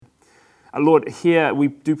Lord, here we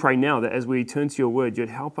do pray now that as we turn to your word, you'd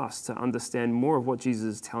help us to understand more of what Jesus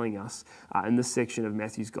is telling us in this section of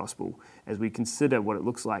Matthew's gospel as we consider what it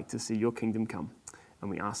looks like to see your kingdom come. And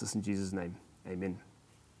we ask this in Jesus' name. Amen.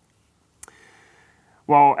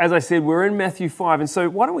 Well, as I said, we're in Matthew 5, and so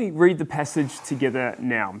why don't we read the passage together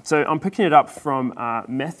now? So I'm picking it up from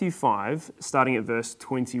Matthew 5, starting at verse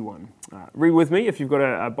 21. Read with me if you've got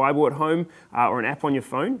a Bible at home or an app on your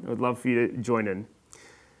phone. I would love for you to join in.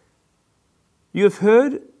 You have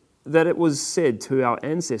heard that it was said to our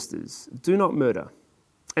ancestors, "Do not murder,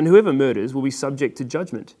 and whoever murders will be subject to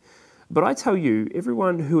judgment. But I tell you,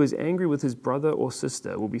 everyone who is angry with his brother or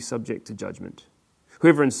sister will be subject to judgment.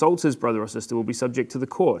 Whoever insults his brother or sister will be subject to the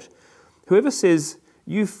court. Whoever says,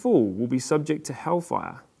 'You fool,' will be subject to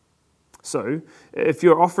hellfire. So, if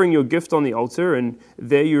you're offering your gift on the altar and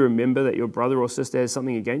there you remember that your brother or sister has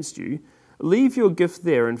something against you, leave your gift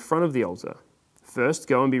there in front of the altar. First,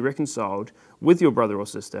 go and be reconciled with your brother or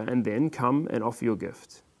sister, and then come and offer your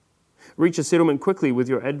gift. Reach a settlement quickly with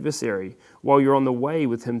your adversary while you're on the way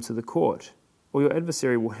with him to the court, or your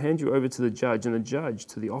adversary will hand you over to the judge, and the judge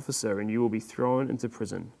to the officer, and you will be thrown into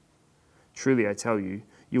prison. Truly, I tell you,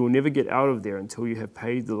 you will never get out of there until you have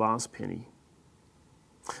paid the last penny.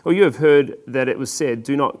 Or you have heard that it was said,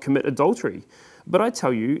 'Do not commit adultery.' But I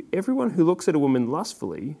tell you, everyone who looks at a woman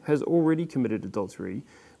lustfully has already committed adultery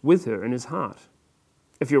with her in his heart.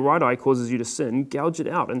 If your right eye causes you to sin, gouge it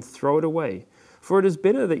out and throw it away. For it is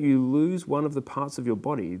better that you lose one of the parts of your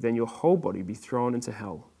body than your whole body be thrown into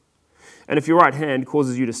hell. And if your right hand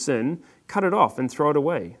causes you to sin, cut it off and throw it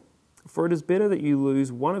away. For it is better that you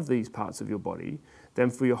lose one of these parts of your body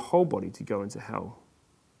than for your whole body to go into hell.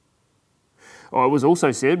 Or it was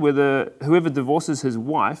also said, whoever divorces his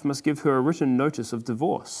wife must give her a written notice of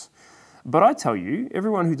divorce. But I tell you,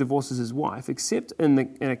 everyone who divorces his wife, except in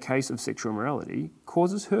a case of sexual immorality,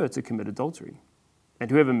 causes her to commit adultery.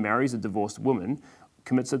 And whoever marries a divorced woman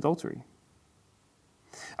commits adultery.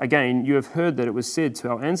 Again, you have heard that it was said to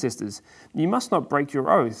our ancestors, 'You must not break your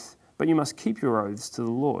oath, but you must keep your oaths to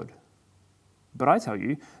the Lord.' But I tell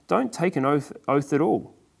you, don't take an oath at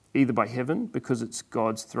all, either by heaven, because it's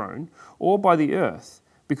God's throne, or by the earth,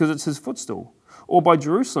 because it's his footstool, or by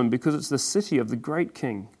Jerusalem, because it's the city of the great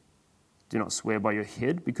king. Do not swear by your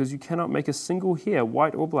head, because you cannot make a single hair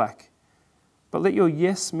white or black. But let your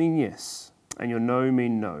yes mean yes, and your no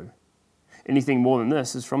mean no. Anything more than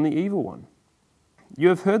this is from the evil one. You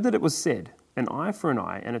have heard that it was said, 'An eye for an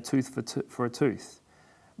eye, and a tooth for a tooth.'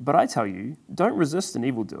 But I tell you, don't resist an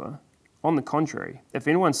evildoer. On the contrary, if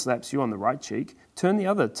anyone slaps you on the right cheek, turn the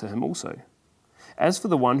other to him also. As for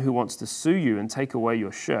the one who wants to sue you and take away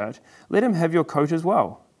your shirt, let him have your coat as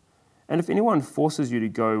well. And if anyone forces you to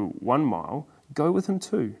go 1 mile, go with him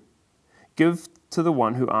 2. Give to the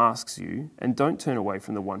one who asks you, and don't turn away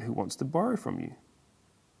from the one who wants to borrow from you.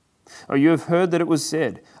 Oh, you have heard that it was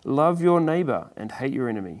said, 'Love your neighbor and hate your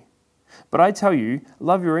enemy.' But I tell you,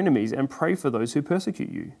 love your enemies and pray for those who persecute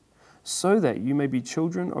you, so that you may be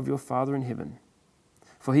children of your Father in heaven.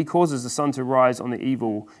 For he causes the sun to rise on the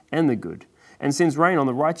evil and the good, and sends rain on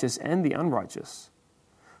the righteous and the unrighteous.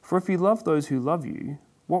 For if you love those who love you,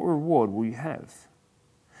 what reward will you have?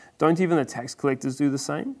 Don't even the tax collectors do the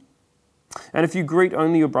same? And if you greet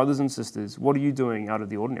only your brothers and sisters, what are you doing out of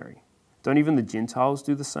the ordinary? Don't even the Gentiles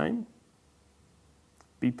do the same?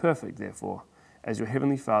 Be perfect, therefore, as your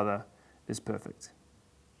heavenly Father is perfect."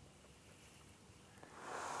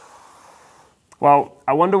 Well,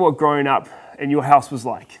 I wonder what growing up in your house was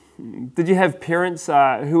like. Did you have parents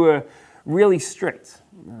who were really strict?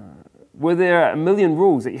 Were there a million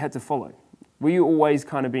rules that you had to follow? Were you always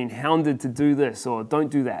kind of being hounded to do this or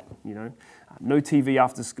don't do that? No TV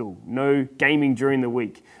after school, no gaming during the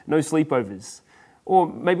week, no sleepovers. Or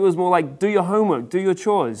maybe it was more like, do your homework, do your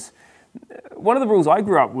chores. One of the rules I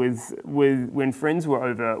grew up with when friends were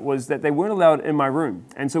over was that they weren't allowed in my room.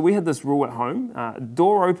 And so we had this rule at home,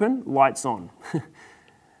 door open, lights on.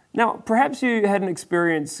 Now, perhaps you had an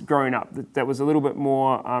experience growing up that was a little bit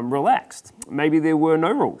more relaxed. Maybe there were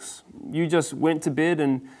no rules. You just went to bed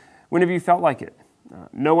and whenever you felt like it.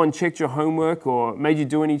 No one checked your homework or made you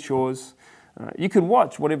do any chores. You could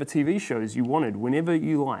watch whatever TV shows you wanted whenever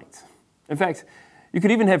you liked. In fact, you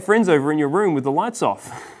could even have friends over in your room with the lights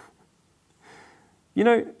off.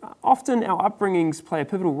 Often our upbringings play a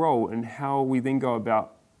pivotal role in how we then go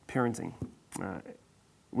about parenting.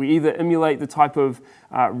 We either emulate the type of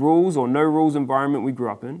rules or no rules environment we grew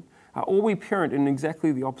up in, or we parent in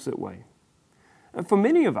exactly the opposite way. And for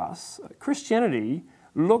many of us, Christianity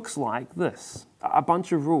looks like this, a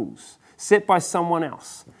bunch of rules set by someone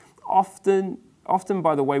else, often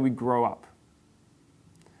by the way we grow up.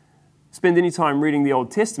 Spend any time reading the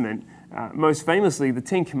Old Testament, most famously the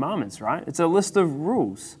Ten Commandments, right? It's a list of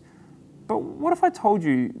rules. But what if I told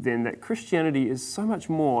you then that Christianity is so much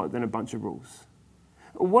more than a bunch of rules?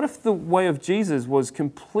 What if the way of Jesus was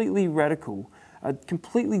completely radical, a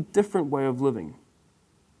completely different way of living,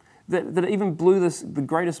 that even blew the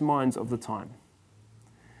greatest minds of the time?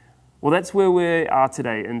 Well, that's where we are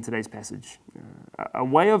today in today's passage. A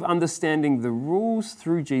way of understanding the rules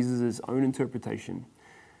through Jesus' own interpretation.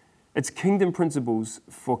 It's kingdom principles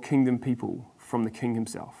for kingdom people from the King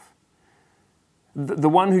himself. The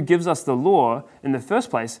one who gives us the law in the first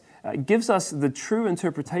place gives us the true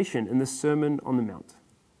interpretation in the Sermon on the Mount.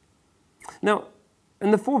 Now,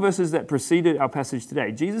 in the 4 verses that preceded our passage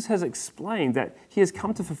today, Jesus has explained that he has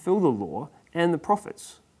come to fulfill the law and the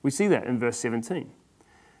prophets. We see that in verse 17.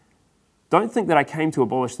 Don't think that I came to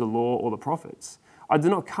abolish the law or the prophets. I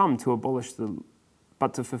did not come to abolish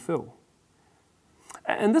but to fulfill.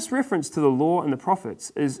 And this reference to the law and the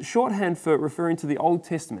prophets is shorthand for referring to the Old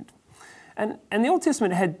Testament. And the Old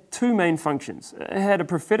Testament had 2 main functions. It had a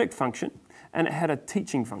prophetic function and it had a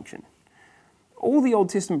teaching function. All the Old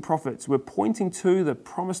Testament prophets were pointing to the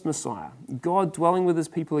promised Messiah, God dwelling with his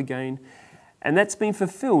people again, and that's been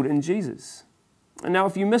fulfilled in Jesus. And now,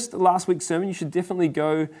 if you missed last week's sermon, you should definitely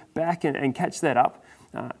go back and catch that up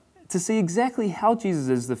to see exactly how Jesus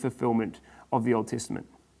is the fulfillment of the Old Testament.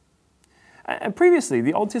 And previously,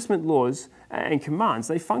 the Old Testament laws and commands,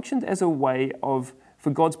 they functioned as a way for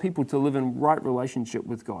God's people to live in right relationship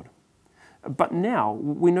with God. But now,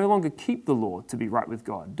 we no longer keep the law to be right with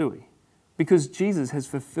God, do we? Because Jesus has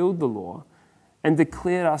fulfilled the law and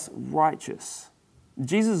declared us righteous.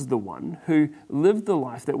 Jesus is the one who lived the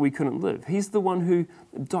life that we couldn't live. He's the one who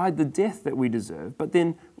died the death that we deserve, but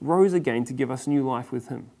then rose again to give us new life with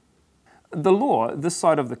him. The law, this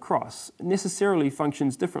side of the cross, necessarily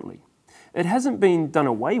functions differently. It hasn't been done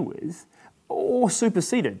away with or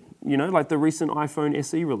superseded, like the recent iPhone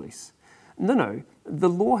SE release. No, the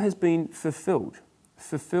law has been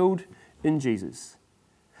fulfilled in Jesus.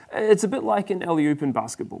 It's a bit like an alley-oop in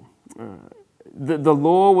basketball. The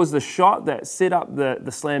law was the shot that set up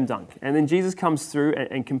the slam dunk, and then Jesus comes through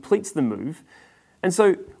and completes the move. And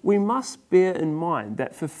so we must bear in mind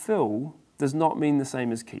that fulfill does not mean the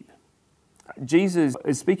same as keep. Jesus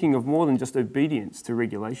is speaking of more than just obedience to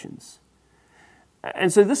regulations.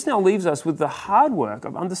 And so this now leaves us with the hard work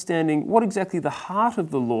of understanding what exactly the heart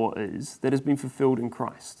of the law is that has been fulfilled in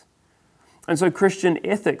Christ. And so Christian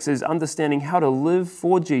ethics is understanding how to live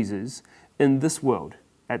for Jesus in this world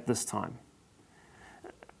at this time.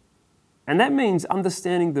 And that means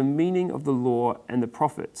understanding the meaning of the law and the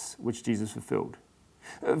prophets which Jesus fulfilled.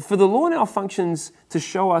 For the law now functions to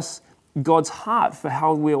show us God's heart for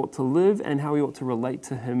how we ought to live and how we ought to relate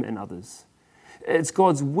to him and others. It's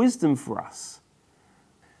God's wisdom for us.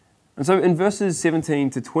 And so in verses 17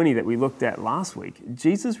 to 20 that we looked at last week,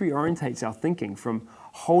 Jesus reorientates our thinking from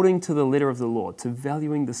holding to the letter of the law to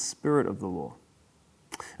valuing the spirit of the law.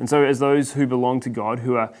 And so as those who belong to God,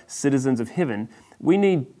 who are citizens of heaven, we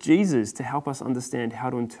need Jesus to help us understand how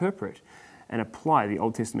to interpret and apply the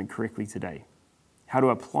Old Testament correctly today, how to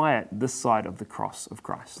apply it this side of the cross of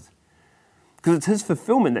Christ. Because it's his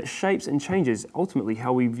fulfillment that shapes and changes ultimately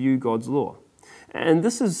how we view God's law. And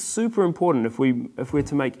this is super important if we're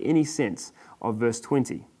to make any sense of verse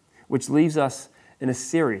 20, which leaves us in a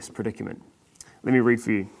serious predicament. Let me read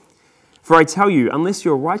for you. For I tell you, unless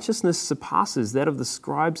your righteousness surpasses that of the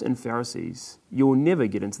scribes and Pharisees, you will never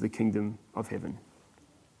get into the kingdom of heaven.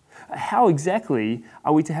 How exactly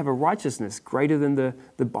are we to have a righteousness greater than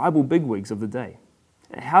the Bible bigwigs of the day?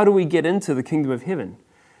 How do we get into the kingdom of heaven?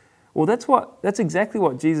 Well, that's exactly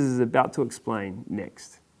what Jesus is about to explain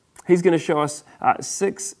next. He's going to show us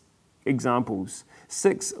 6 examples,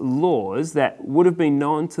 6 laws that would have been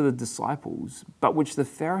known to the disciples, but which the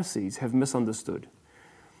Pharisees have misunderstood.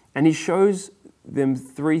 And he shows them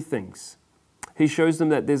 3 things. He shows them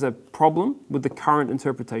that there's a problem with the current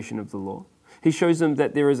interpretation of the law. He shows them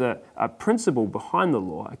that there is a principle behind the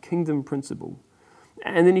law, a kingdom principle.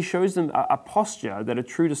 And then he shows them a posture that a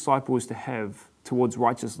true disciple is to have towards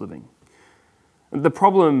righteous living. The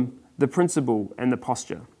problem, the principle, and the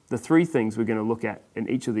posture, the 3 things we're going to look at in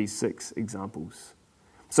each of these 6 examples.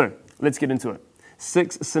 So let's get into it.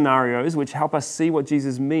 6 scenarios which help us see what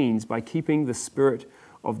Jesus means by keeping the spirit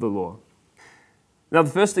of the law. Now, the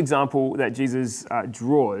first example that Jesus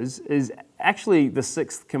draws is actually the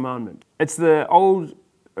 6th commandment. It's the old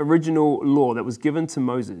original law that was given to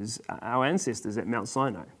Moses, our ancestors at Mount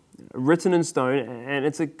Sinai, written in stone, and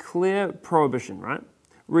it's a clear prohibition, right?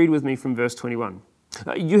 Read with me from verse 21.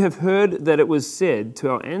 You have heard that it was said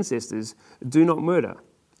to our ancestors, do not murder,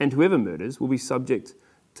 and whoever murders will be subject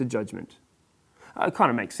to judgment. It kind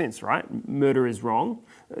of makes sense, right? Murder is wrong.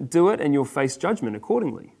 Do it and you'll face judgment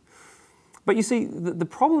accordingly. But you see, the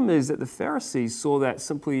problem is that the Pharisees saw that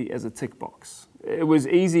simply as a tick box. It was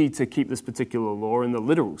easy to keep this particular law in the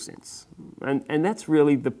literal sense. And that's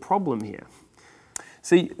really the problem here.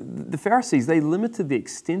 See, the Pharisees, they limited the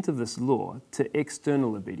extent of this law to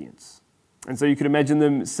external obedience. And so you could imagine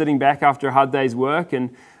them sitting back after a hard day's work and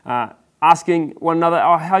asking one another,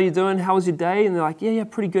 "Oh, how are you doing? How was your day?" And they're like, yeah,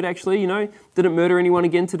 pretty good actually, didn't murder anyone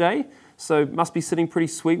again today, so must be sitting pretty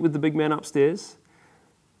sweet with the big man upstairs.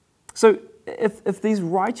 So if these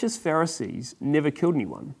righteous Pharisees never killed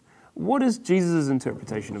anyone, what is Jesus'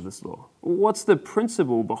 interpretation of this law? What's the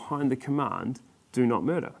principle behind the command, do not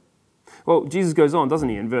murder? Well, Jesus goes on, doesn't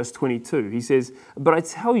he, in verse 22. He says, "But I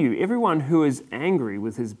tell you, everyone who is angry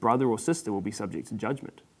with his brother or sister will be subject to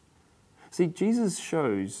judgment." See, Jesus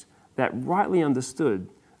shows that rightly understood,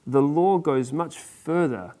 the law goes much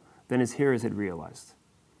further than his hearers had realized.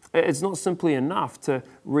 It's not simply enough to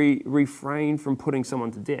refrain from putting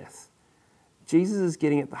someone to death. Jesus is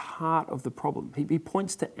getting at the heart of the problem. He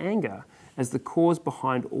points to anger as the cause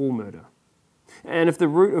behind all murder. And if the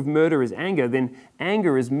root of murder is anger, then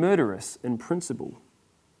anger is murderous in principle.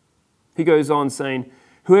 He goes on saying,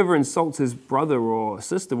 "Whoever insults his brother or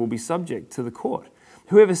sister will be subject to the court.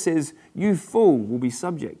 Whoever says, 'You fool,' will be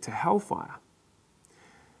subject to hellfire."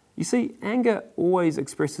 You see, anger always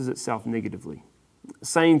expresses itself negatively.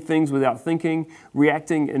 Saying things without thinking,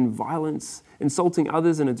 reacting in violence, insulting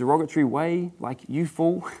others in a derogatory way, like "you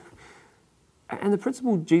fool." And the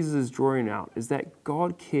principle Jesus is drawing out is that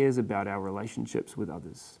God cares about our relationships with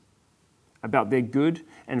others, about their good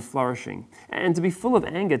and flourishing. And to be full of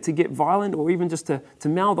anger, to get violent or even just to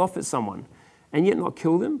mouth off at someone and yet not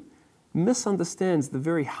kill them, misunderstands the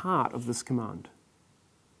very heart of this command.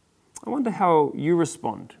 I wonder how you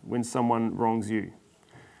respond when someone wrongs you.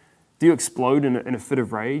 Do you explode in a fit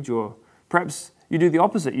of rage, or perhaps you do the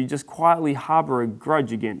opposite? You just quietly harbor a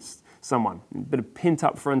grudge against someone, a bit of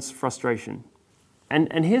pent-up frustration.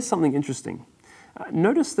 And here's something interesting.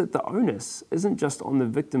 Notice that the onus isn't just on the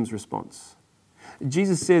victim's response.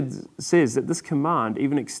 Jesus says that this command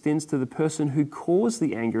even extends to the person who caused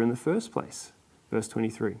the anger in the first place. Verse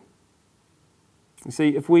 23. You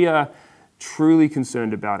see, if we are truly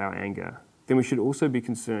concerned about our anger, then we should also be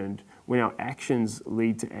concerned when our actions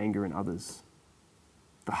lead to anger in others.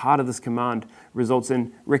 The heart of this command results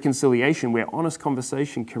in reconciliation, where honest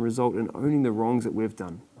conversation can result in owning the wrongs that we've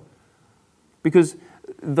done. Because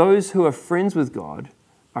those who are friends with God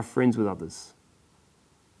are friends with others.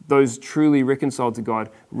 Those truly reconciled to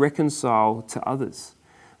God reconcile to others.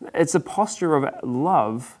 It's a posture of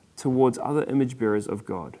love towards other image bearers of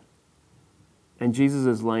God. And Jesus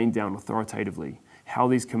is laying down authoritatively how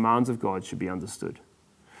these commands of God should be understood.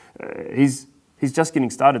 He's just getting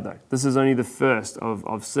started though. This is only the first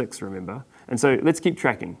of 6, remember? And so let's keep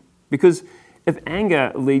tracking. Because if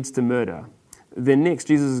anger leads to murder, then next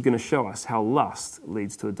Jesus is going to show us how lust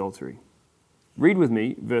leads to adultery. Read with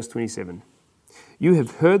me verse 27. "You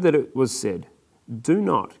have heard that it was said, 'Do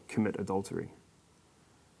not commit adultery.'"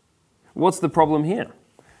 What's the problem here?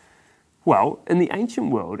 Well, in the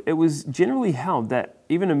ancient world, it was generally held that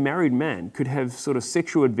even a married man could have sort of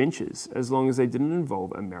sexual adventures as long as they didn't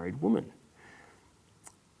involve a married woman.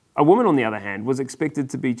 A woman, on the other hand, was expected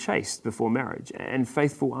to be chaste before marriage and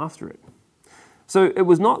faithful after it. So it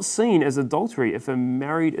was not seen as adultery if a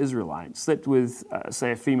married Israelite slept with,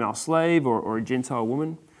 say, a female slave or a Gentile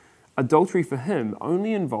woman. Adultery for him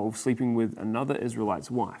only involved sleeping with another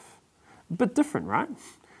Israelite's wife. But different, right?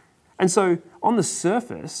 And so on the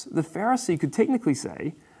surface, the Pharisee could technically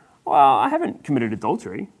say, "Well, I haven't committed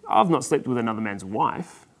adultery. I've not slept with another man's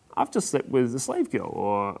wife. I've just slept with a slave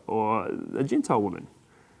girl or a Gentile woman."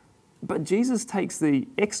 But Jesus takes the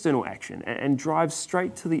external action and drives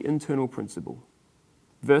straight to the internal principle.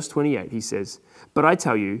 Verse 28, he says, "But I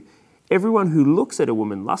tell you, everyone who looks at a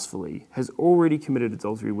woman lustfully has already committed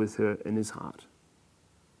adultery with her in his heart."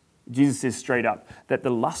 Jesus says straight up that the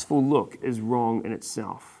lustful look is wrong in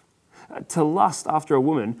itself. To lust after a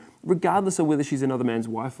woman, regardless of whether she's another man's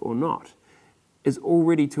wife or not, is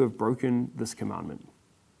already to have broken this commandment.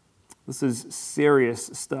 This is serious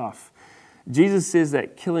stuff. Jesus says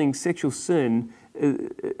that killing sexual sin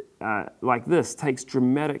like this takes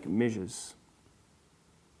dramatic measures.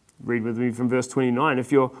 Read with me from verse 29.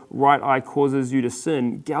 "If your right eye causes you to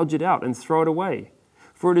sin, gouge it out and throw it away.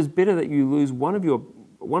 For it is better that you lose one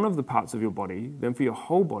of the parts of your body than for your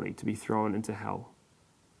whole body to be thrown into hell."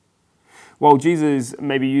 While Jesus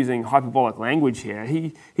may be using hyperbolic language here,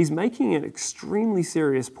 he's making an extremely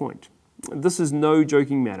serious point. This is no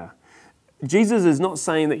joking matter. Jesus is not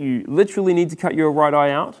saying that you literally need to cut your right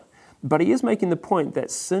eye out, But he is making the point that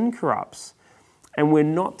sin corrupts and we're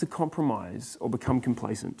not to compromise or become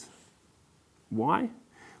complacent. Why?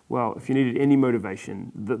 Well, if you needed any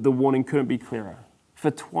motivation, the warning couldn't be clearer.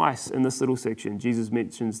 For twice in this little section, Jesus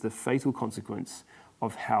mentions the fatal consequence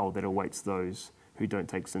of hell that awaits those who don't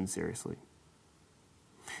take sin seriously.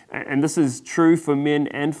 And this is true for men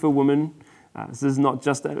and for women. This is not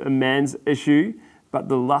just a man's issue, but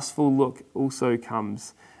the lustful look also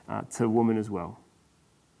comes to women as well.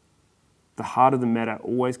 The heart of the matter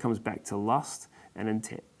always comes back to lust and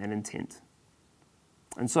intent.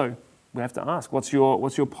 And so we have to ask, what's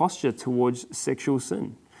your posture towards sexual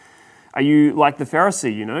sin? Are you like the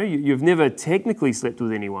Pharisee, you've never technically slept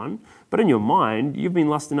with anyone, but in your mind, you've been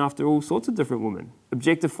lusting after all sorts of different women,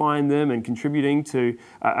 objectifying them and contributing to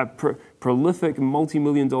a prolific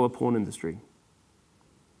multi-million-dollar porn industry.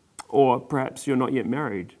 Or perhaps you're not yet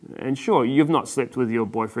married. And sure, you've not slept with your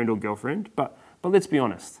boyfriend or girlfriend, but let's be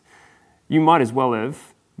honest. You might as well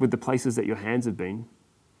have with the places that your hands have been.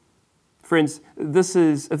 Friends, if this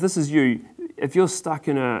is you, if you're stuck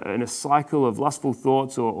in a cycle of lustful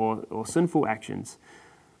thoughts or sinful actions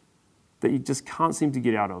that you just can't seem to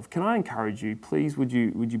get out of, can I encourage you, please, would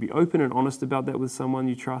you be open and honest about that with someone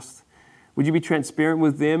you trust? Would you be transparent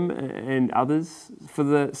with them and others for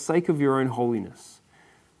the sake of your own holiness?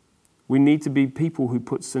 We need to be people who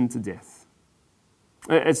put sin to death.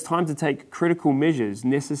 It's time to take critical measures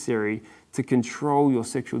necessary to control your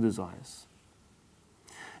sexual desires.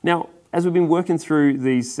 Now, as we've been working through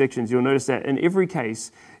these sections, you'll notice that in every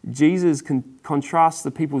case, Jesus contrasts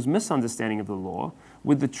the people's misunderstanding of the law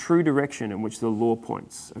with the true direction in which the law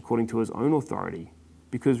points, according to his own authority.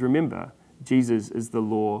 Because remember, Jesus is the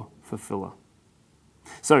law fulfiller.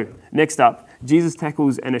 So, next up, Jesus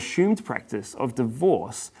tackles an assumed practice of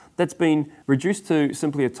divorce that's been reduced to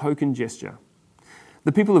simply a token gesture.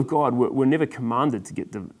 The people of God were never commanded to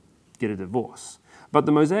get a divorce, but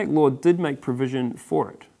the Mosaic law did make provision for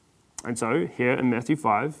it. And so, here in Matthew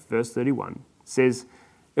 5, verse 31, says,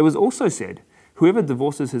 "It was also said, whoever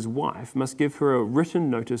divorces his wife must give her a written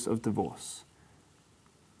notice of divorce."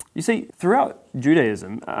 You see, throughout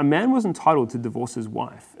Judaism, a man was entitled to divorce his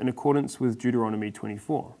wife in accordance with Deuteronomy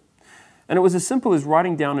 24. And it was as simple as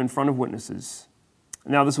writing down in front of witnesses.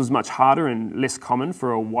 Now, this was much harder and less common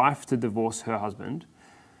for a wife to divorce her husband.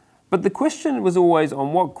 But the question was always,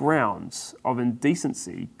 on what grounds of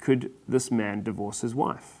indecency could this man divorce his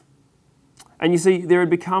wife? And you see, there had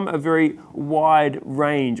become a very wide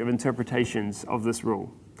range of interpretations of this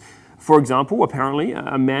rule. For example, apparently,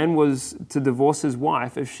 a man was to divorce his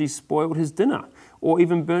wife if she spoiled his dinner or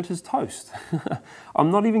even burnt his toast. I'm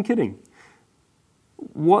not even kidding.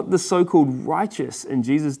 What the so-called righteous in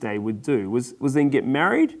Jesus' day would do was then get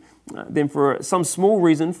married, then for some small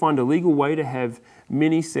reason find a legal way to have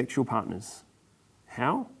many sexual partners.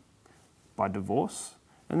 How? By divorce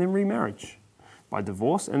and then remarriage. By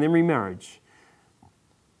divorce and then remarriage.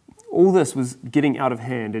 All this was getting out of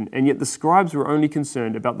hand, and yet the scribes were only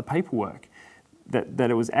concerned about the paperwork, that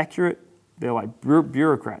it was accurate. They're like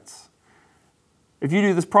bureaucrats. If you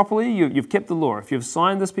do this properly, you've kept the law. If you've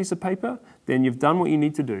signed this piece of paper, then you've done what you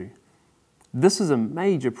need to do. This is a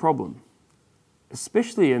major problem,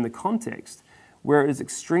 especially in the context where it is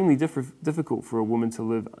extremely difficult for a woman to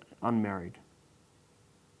live unmarried.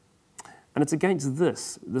 And it's against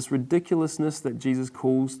this ridiculousness that Jesus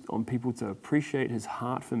calls on people to appreciate his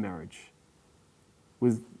heart for marriage.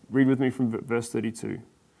 Read with me from verse 32.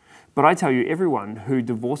 "But I tell you, everyone who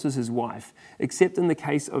divorces his wife, except in the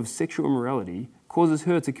case of sexual immorality, causes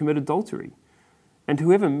her to commit adultery. And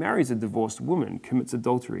whoever marries a divorced woman commits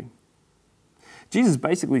adultery." Jesus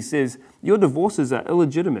basically says, your divorces are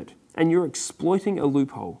illegitimate and you're exploiting a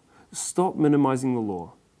loophole. Stop minimizing the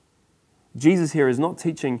law. Jesus here is not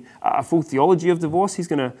teaching a full theology of divorce. He's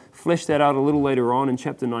going to flesh that out a little later on in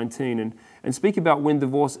chapter 19 and speak about when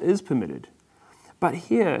divorce is permitted. But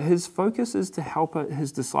here, his focus is to help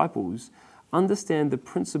his disciples understand the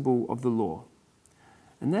principle of the law.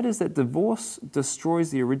 And that is that divorce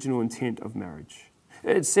destroys the original intent of marriage.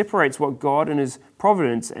 It separates what God in his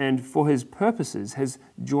providence and for his purposes has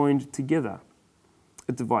joined together.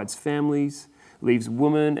 It divides families, leaves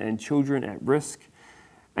women and children at risk,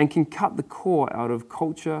 and can cut the core out of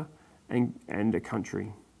culture and a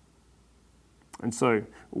country. And so,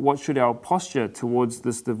 what should our posture towards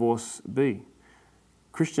this divorce be?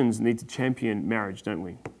 Christians need to champion marriage, don't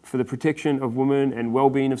we? For the protection of women and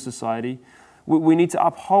well-being of society, we need to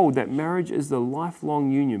uphold that marriage is the lifelong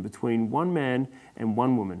union between one man and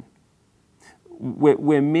one woman,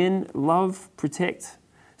 where men love, protect,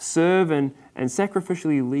 serve, and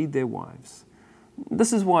sacrificially lead their wives.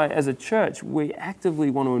 This is why, as a church, we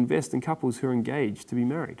actively want to invest in couples who are engaged to be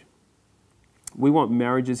married. We want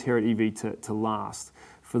marriages here at EV to last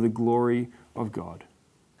for the glory of God.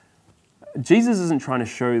 Jesus isn't trying to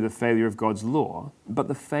show the failure of God's law, but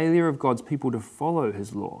the failure of God's people to follow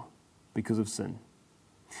his law because of sin.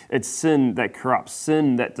 It's sin that corrupts,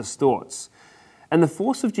 sin that distorts. And the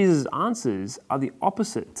force of Jesus' answers are the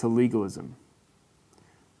opposite to legalism.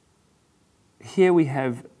 Here we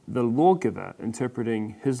have the lawgiver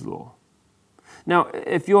interpreting his law. Now,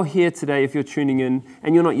 if you're here today, if you're tuning in,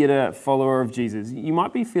 and you're not yet a follower of Jesus, you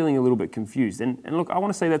might be feeling a little bit confused. And look, I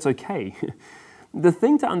want to say that's okay. The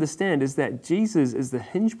thing to understand is that Jesus is the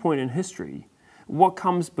hinge point in history. What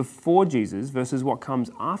comes before Jesus versus what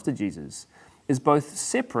comes after Jesus is both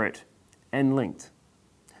separate and linked.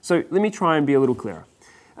 So let me try and be a little clearer.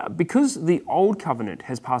 Because the old covenant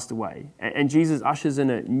has passed away and Jesus ushers in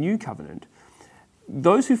a new covenant,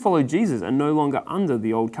 those who follow Jesus are no longer under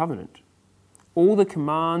the old covenant. All the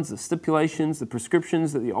commands, the stipulations, the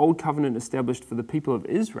prescriptions that the old covenant established for the people of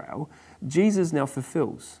Israel, Jesus now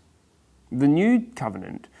fulfills. The new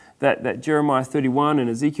covenant that Jeremiah 31 and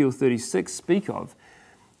Ezekiel 36 speak of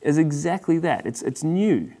is exactly that. It's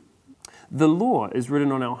new. The law is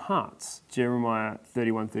written on our hearts, Jeremiah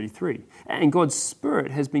 31:33, and God's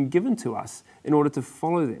Spirit has been given to us in order to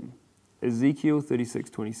follow them, Ezekiel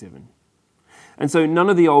 36:27. And so none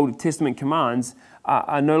of the Old Testament commands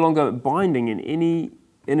are no longer binding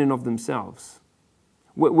in and of themselves.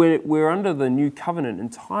 We're under the new covenant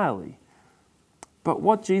entirely. But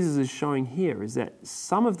what Jesus is showing here is that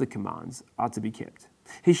some of the commands are to be kept.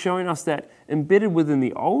 He's showing us that embedded within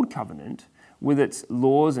the old covenant, with its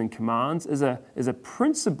laws and commands, is a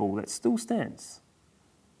principle that still stands.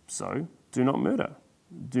 So, do not murder.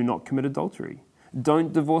 Do not commit adultery.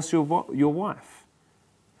 Don't divorce your wife.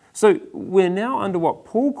 So, we're now under what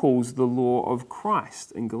Paul calls the law of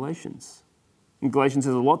Christ in Galatians. And Galatians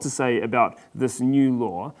has a lot to say about this new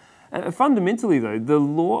law. Fundamentally, though, the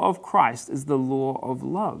law of Christ is the law of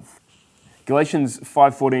love. Galatians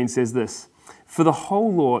 5:14 says this, "For the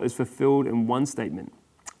whole law is fulfilled in one statement,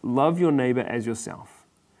 love your neighbor as yourself."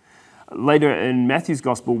 Later in Matthew's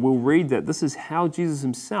Gospel, we'll read that this is how Jesus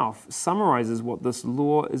himself summarizes what this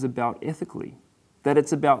law is about ethically, that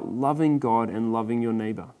it's about loving God and loving your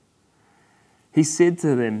neighbor. He said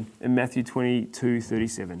to them in Matthew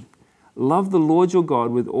 22:37, "Love the Lord your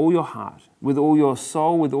God with all your heart, with all your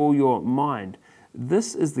soul, with all your mind.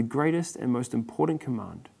 This is the greatest and most important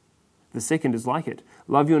command. The second is like it.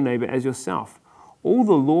 Love your neighbor as yourself. All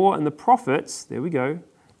the law and the prophets," there we go,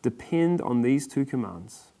 "depend on these two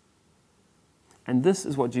commands." And this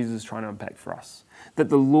is what Jesus is trying to unpack for us, that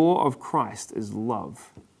the law of Christ is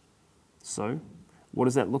love. So, what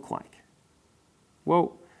does that look like?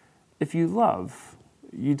 Well, if you love,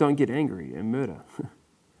 you don't get angry and murder.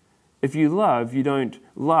 If you love, you don't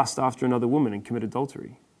lust after another woman and commit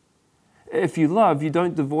adultery. If you love, you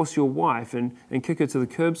don't divorce your wife and kick her to the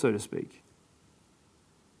curb, so to speak.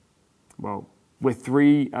 Well, we're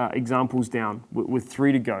 3 examples down, with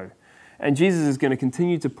 3 to go. And Jesus is going to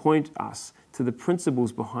continue to point us to the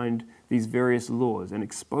principles behind these various laws and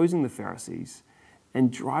exposing the Pharisees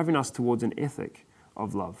and driving us towards an ethic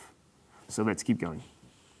of love. So let's keep going.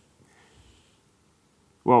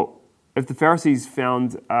 Well, if the Pharisees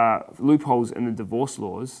found loopholes in the divorce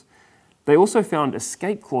laws, they also found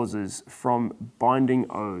escape clauses from binding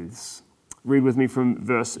oaths. Read with me from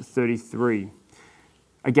verse 33.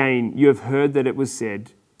 "Again, you have heard that it was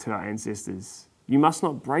said to our ancestors, 'You must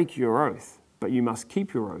not break your oath, but you must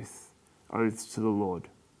keep your oaths to the Lord.'"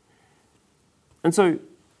 And so,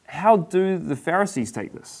 how do the Pharisees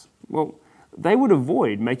take this? Well, they would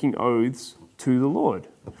avoid making oaths to the Lord.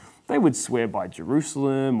 They would swear by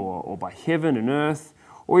Jerusalem or by heaven and earth,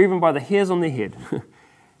 or even by the hairs on their head.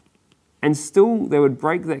 And still they would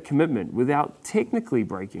break that commitment without technically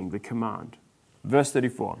breaking the command. Verse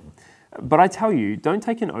 34, "But I tell you, don't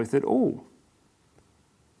take an oath at all."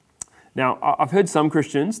 Now, I've heard some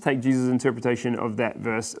Christians take Jesus' interpretation of that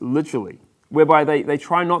verse literally, whereby they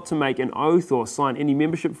try not to make an oath or sign any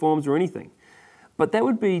membership forms or anything. But that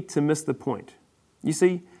would be to miss the point. You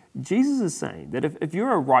see, Jesus is saying that if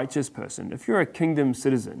you're a righteous person, if you're a kingdom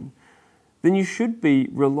citizen, then you should be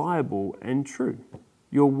reliable and true.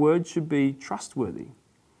 Your word should be trustworthy.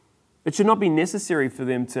 It should not be necessary for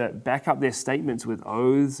them to back up their statements with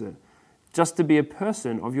oaths, just to be a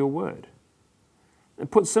person of your word.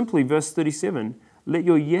 And put simply, verse 37, let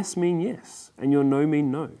your yes mean yes, and your no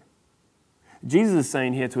mean no. Jesus is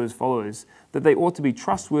saying here to his followers that they ought to be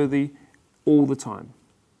trustworthy all the time.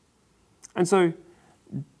 And so,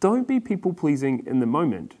 don't be people-pleasing in the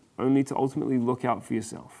moment, only to ultimately look out for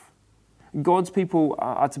yourself. God's people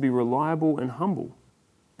are to be reliable and humble.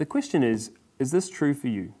 The question is this true for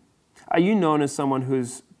you? Are you known as someone who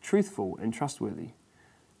is truthful and trustworthy?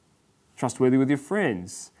 Trustworthy with your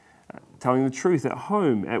friends, telling the truth at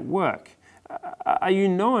home, at work? Are you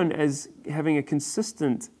known as having a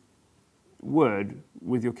consistent word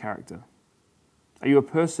with your character? Are you a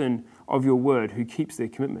person of your word who keeps their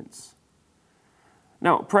commitments?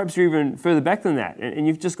 Now, perhaps you're even further back than that, and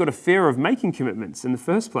you've just got a fear of making commitments in the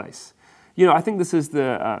first place. I think this is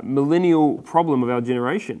the millennial problem of our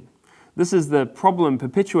generation. This is the problem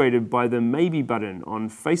perpetuated by the maybe button on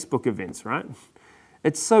Facebook events, right?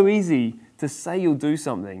 It's so easy to say you'll do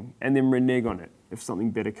something and then renege on it if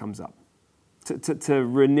something better comes up. To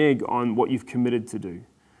renege on what you've committed to do.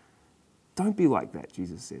 Don't be like that,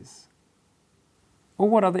 Jesus says. Or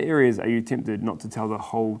what other areas are you tempted not to tell the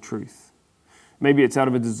whole truth? Maybe it's out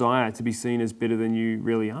of a desire to be seen as better than you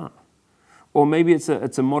really are. Or maybe it's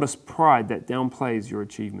a modest pride that downplays your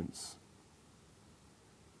achievements.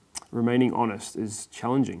 Remaining honest is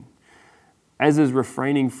challenging, as is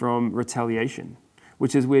refraining from retaliation,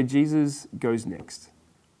 which is where Jesus goes next.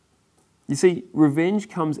 You see, revenge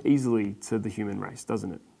comes easily to the human race,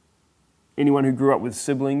 doesn't it? Anyone who grew up with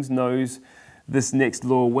siblings knows this next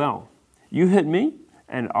law well. You hit me,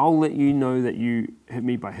 and I'll let you know that you hit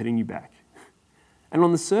me by hitting you back. And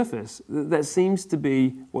on the surface, that seems to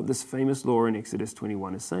be what this famous law in Exodus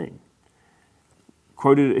 21 is saying.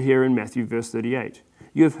 Quoted here in Matthew verse 38.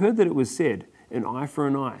 You have heard that it was said, an eye for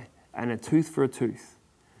an eye, and a tooth for a tooth.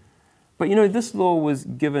 But this law was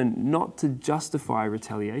given not to justify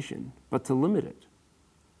retaliation, but to limit it.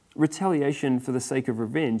 Retaliation for the sake of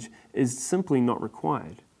revenge is simply not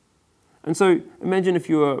required. And so imagine if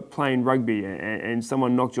you were playing rugby and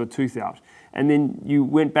someone knocked your tooth out, and then you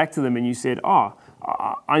went back to them and you said,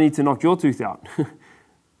 I need to knock your tooth out,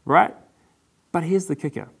 right? But here's the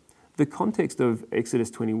kicker. The context of Exodus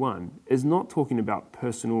 21 is not talking about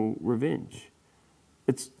personal revenge.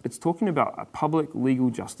 It's talking about a public legal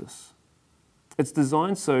justice. It's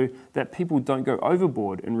designed so that people don't go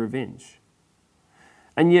overboard in revenge.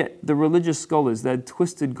 And yet, the religious scholars, they'd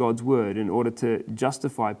twisted God's word in order to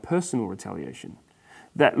justify personal retaliation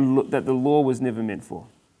that the law was never meant for.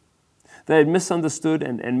 They had misunderstood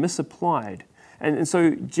and misapplied. And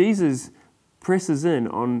so Jesus presses in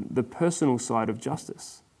on the personal side of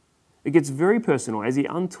justice. It gets very personal as he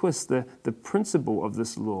untwists the principle of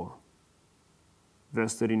this law.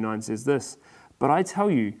 Verse 39 says this, but I tell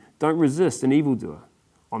you, don't resist an evildoer.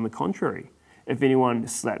 On the contrary, if anyone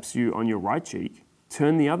slaps you on your right cheek,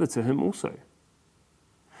 turn the other to him also.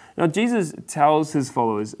 Now, Jesus tells his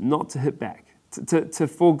followers not to hit back, to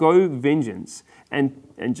forego vengeance and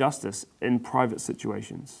justice in private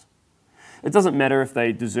situations. It doesn't matter if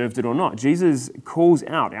they deserved it or not. Jesus calls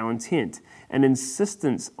out our intent and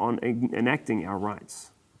insistence on enacting our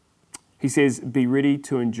rights. He says, be ready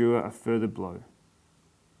to endure a further blow.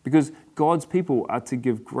 Because God's people are to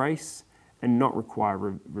give grace and not require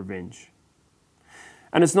revenge.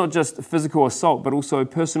 And it's not just physical assault, but also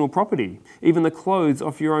personal property, even the clothes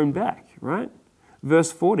off your own back, right?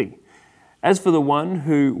 Verse 40, as for the one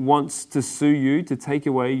who wants to sue you to take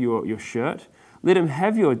away your shirt, let him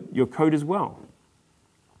have your coat as well.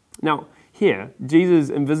 Now, here, Jesus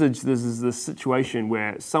envisaged this as the situation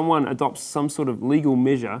where someone adopts some sort of legal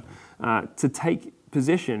measure to take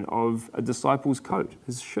possession of a disciple's coat,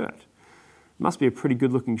 his shirt. It must be a pretty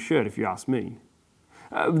good-looking shirt, if you ask me.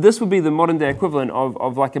 This would be the modern-day equivalent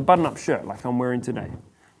of like a button-up shirt, like I'm wearing today.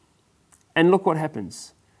 And look what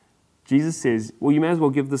happens. Jesus says, well, you may as well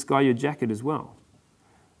give this guy your jacket as well.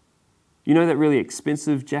 You know that really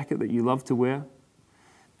expensive jacket that you love to wear?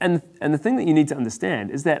 And the thing that you need to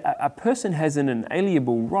understand is that a person has an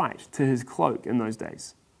inalienable right to his cloak in those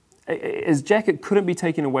days. His jacket couldn't be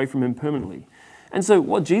taken away from him permanently. And so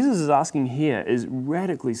what Jesus is asking here is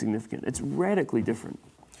radically significant. It's radically different.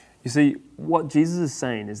 You see, what Jesus is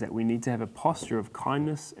saying is that we need to have a posture of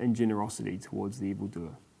kindness and generosity towards the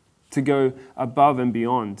evildoer, to go above and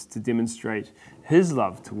beyond to demonstrate his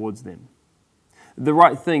love towards them. The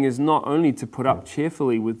right thing is not only to put up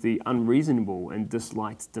cheerfully with the unreasonable and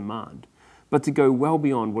disliked demand, but to go well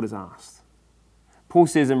beyond what is asked. Paul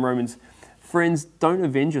says in Romans, friends, don't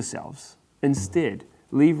avenge yourselves. Instead,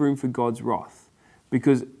 leave room for God's wrath,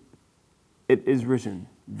 because it is written,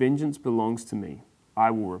 vengeance belongs to me.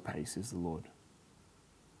 I will repay, says the Lord.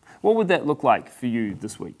 What would that look like for you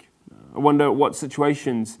this week? I wonder what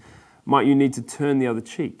situations might you need to turn the other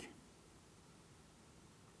cheek?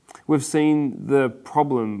 We've seen the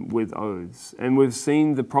problem with oaths, and we've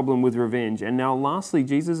seen the problem with revenge, and now lastly,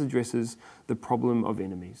 Jesus addresses the problem of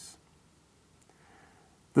enemies.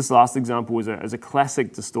 This last example is a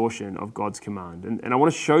classic distortion of God's command, and I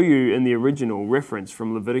want to show you in the original reference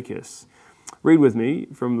from Leviticus Read with me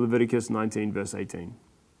from Leviticus 19, verse 18.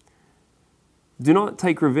 Do not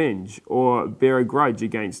take revenge or bear a grudge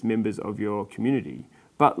against members of your community,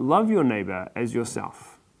 but love your neighbor as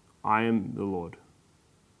yourself. I am the Lord.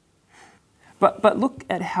 But look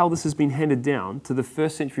at how this has been handed down to the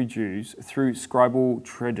first century Jews through scribal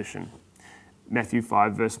tradition. Matthew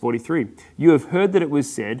 5, verse 43. You have heard that it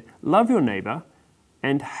was said, love your neighbor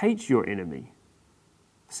and hate your enemy.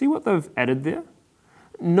 See what they've added there?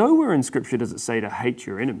 Nowhere in Scripture does it say to hate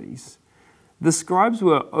your enemies. The scribes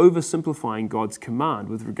were oversimplifying God's command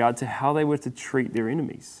with regard to how they were to treat their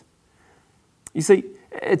enemies. You see,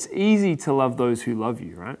 it's easy to love those who love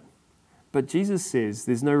you, right? But Jesus says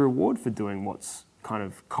there's no reward for doing what's kind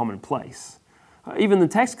of commonplace. Even the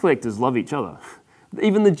tax collectors love each other.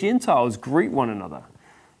 Even the Gentiles greet one another.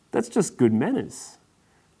 That's just good manners.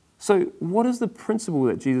 So what is the principle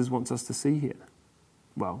that Jesus wants us to see here?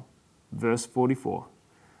 Well, verse 44.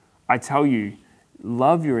 I tell you,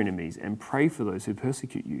 love your enemies and pray for those who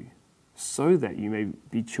persecute you, so that you may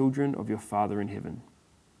be children of your Father in heaven.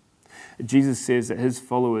 Jesus says that his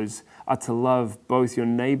followers are to love both your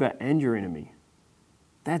neighbor and your enemy.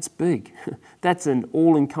 That's big. That's an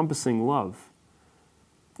all-encompassing love.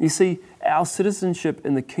 You see, our citizenship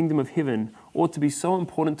in the kingdom of heaven ought to be so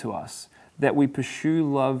important to us that we pursue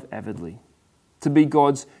love avidly. To be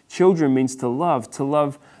God's children means to love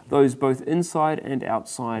those both inside and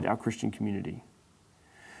outside our Christian community.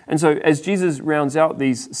 And so as Jesus rounds out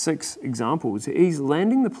these 6 examples, he's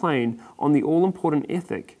landing the plane on the all-important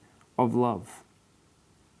ethic of love.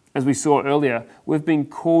 As we saw earlier, we've been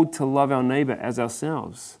called to love our neighbor as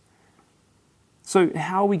ourselves. So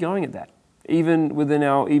how are we going at that? Even within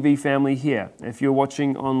our EV family here. If you're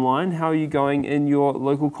watching online, how are you going in your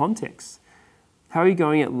local context? How are you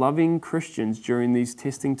going at loving Christians during these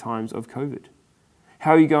testing times of COVID?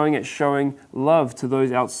 How are you going at showing love to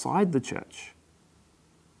those outside the church?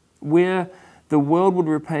 Where the world would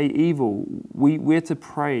repay evil, we're to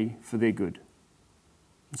pray for their good.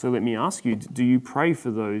 So let me ask you, do you pray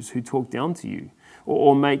for those who talk down to you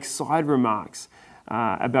or make side remarks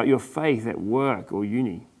about your faith at work or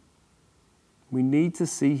uni? We need to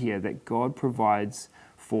see here that God provides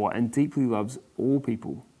for and deeply loves all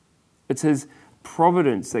people. It's his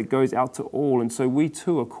providence that goes out to all, and so we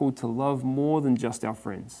too are called to love more than just our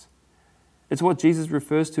friends. It's what Jesus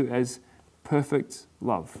refers to as perfect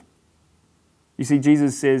love. You see,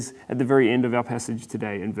 Jesus says at the very end of our passage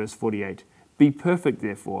today in verse 48, be perfect,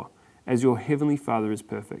 therefore, as your heavenly Father is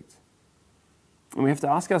perfect. And we have to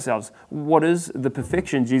ask ourselves, what is the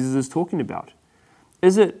perfection Jesus is talking about?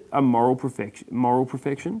 Is it a moral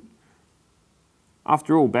perfection?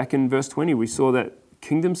 After all, back in verse 20, we saw that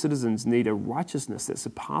kingdom citizens need a righteousness that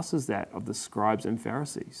surpasses that of the scribes and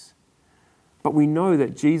Pharisees. But we know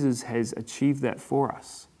that Jesus has achieved that for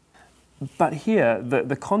us. But here,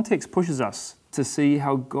 the context pushes us to see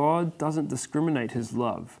how God doesn't discriminate his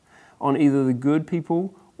love on either the good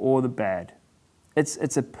people or the bad.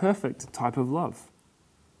 It's a perfect type of love.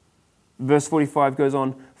 Verse 45 goes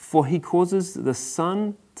on, for he causes the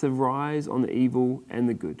sun to rise on the evil and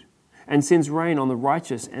the good, and sends rain on the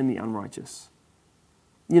righteous and the unrighteous.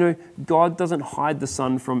 You know, God doesn't hide the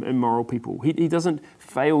sun from immoral people. He doesn't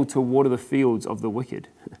fail to water the fields of the wicked.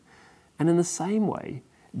 And in the same way,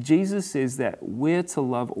 Jesus says that we're to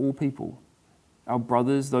love all people, our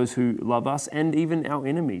brothers, those who love us, and even our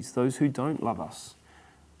enemies, those who don't love us.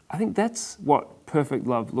 I think that's what perfect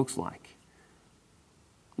love looks like.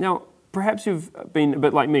 Now, perhaps you've been a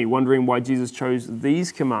bit like me, wondering why Jesus chose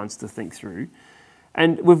these commands to think through.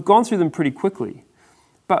 And we've gone through them pretty quickly.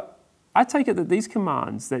 But I take it that these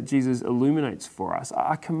commands that Jesus illuminates for us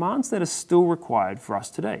are commands that are still required for us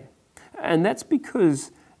today. And that's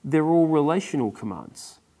because they're all relational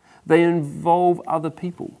commands. They involve other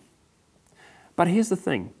people. But here's the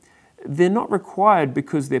thing. They're not required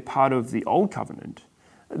because they're part of the Old Covenant.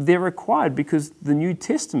 They're required because the New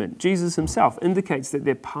Testament, Jesus himself, indicates that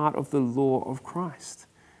they're part of the law of Christ.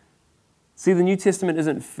 See, the New Testament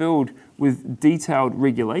isn't filled with detailed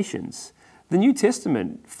regulations. The New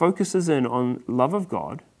Testament focuses in on love of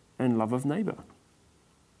God and love of neighbor.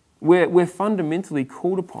 We're fundamentally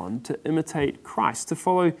called upon to imitate Christ, to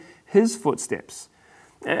follow his footsteps.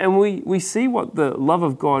 And we see what the love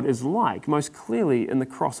of God is like most clearly in the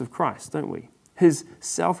cross of Christ, don't we? His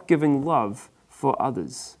self-giving love for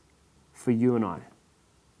others, for you and I.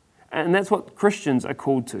 And that's what Christians are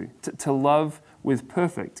called to love with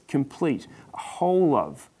perfect, complete, whole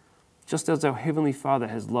love, just as our Heavenly Father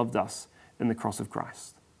has loved us in the cross of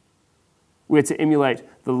Christ. We're to emulate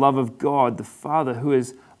the love of God, the Father, who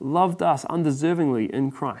has loved us undeservingly in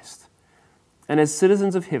Christ. And as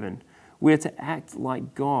citizens of heaven, We are to act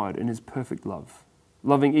like God in his perfect love,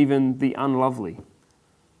 loving even the unlovely.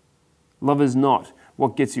 Love is not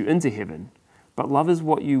what gets you into heaven, but love is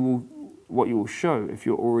what you will show if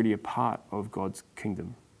you're already a part of God's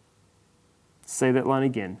kingdom. Say that line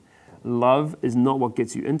again. Love is not what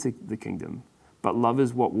gets you into the kingdom, but love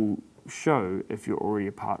is what will show if you're already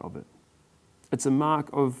a part of it. It's a mark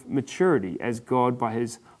of maturity as God, by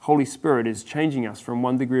his Holy Spirit, is changing us from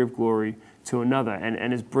one degree of glory to another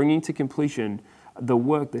and is bringing to completion the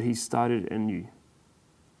work that he started in you.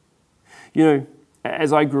 You know,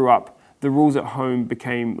 as I grew up, the rules at home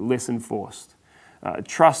became less enforced.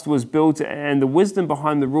 Trust was built, and the wisdom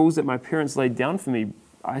behind the rules that my parents laid down for me,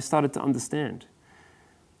 I started to understand.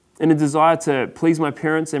 In a desire to please my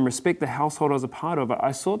parents and respect the household I was a part of,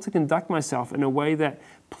 I sought to conduct myself in a way that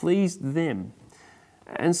pleased them.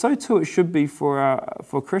 And so too it should be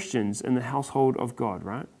for Christians in the household of God,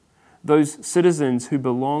 right? Those citizens who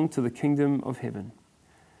belong to the kingdom of heaven.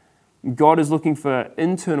 God is looking for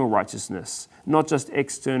internal righteousness, not just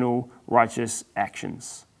external righteous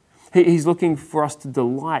actions. He's looking for us to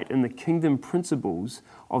delight in the kingdom principles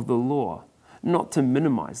of the law, not to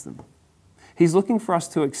minimize them. He's looking for us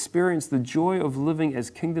to experience the joy of living as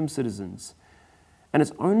kingdom citizens. And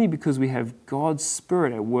it's only because we have God's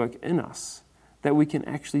Spirit at work in us that we can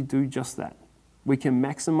actually do just that. We can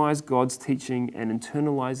maximize God's teaching and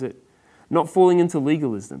internalize it, not falling into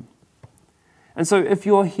legalism. And so if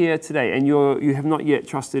you're here today and you have not yet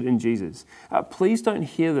trusted in Jesus, please don't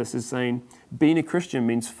hear this as saying being a Christian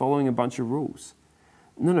means following a bunch of rules.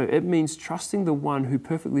 No, it means trusting the one who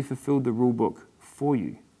perfectly fulfilled the rule book for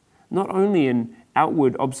you, not only in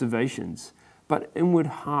outward observations, but inward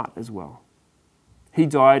heart as well. He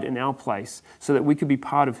died in our place so that we could be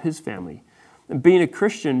part of his family. And being a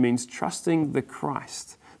Christian means trusting the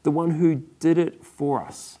Christ, the one who did it for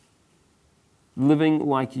us, living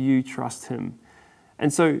like you trust him.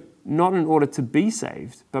 And so, not in order to be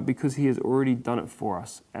saved, but because he has already done it for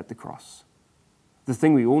us at the cross. The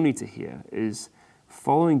thing we all need to hear is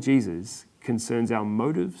following Jesus concerns our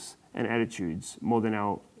motives and attitudes more than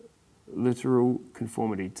our literal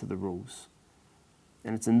conformity to the rules.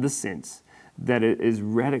 And it's in this sense that it is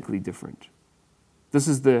radically different. This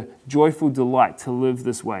is the joyful delight to live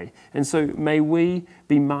this way. And so may we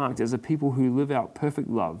be marked as a people who live out perfect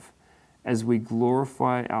love as we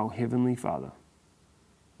glorify our Heavenly Father.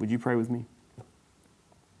 Would you pray with me?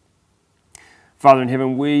 Father in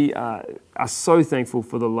heaven, we are so thankful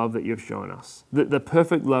for the love that you've shown us, the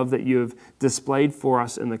perfect love that you have displayed for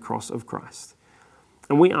us in the cross of Christ.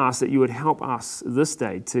 And we ask that you would help us this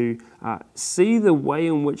day to see the way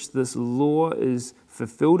in which this law is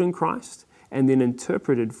fulfilled in Christ and then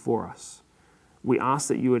interpreted for us. We ask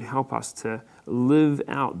that you would help us to live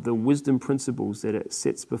out the wisdom principles that it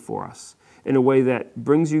sets before us in a way that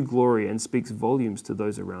brings you glory and speaks volumes to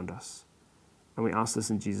those around us. And we ask this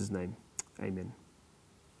in Jesus' name. Amen.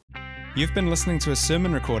 You've been listening to a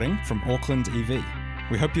sermon recording from Auckland EV.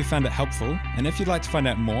 We hope you found it helpful, and if you'd like to find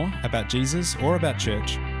out more about Jesus or about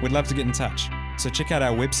church, we'd love to get in touch. So check out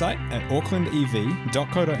our website at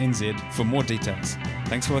aucklandev.co.nz for more details.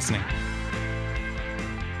 Thanks for listening.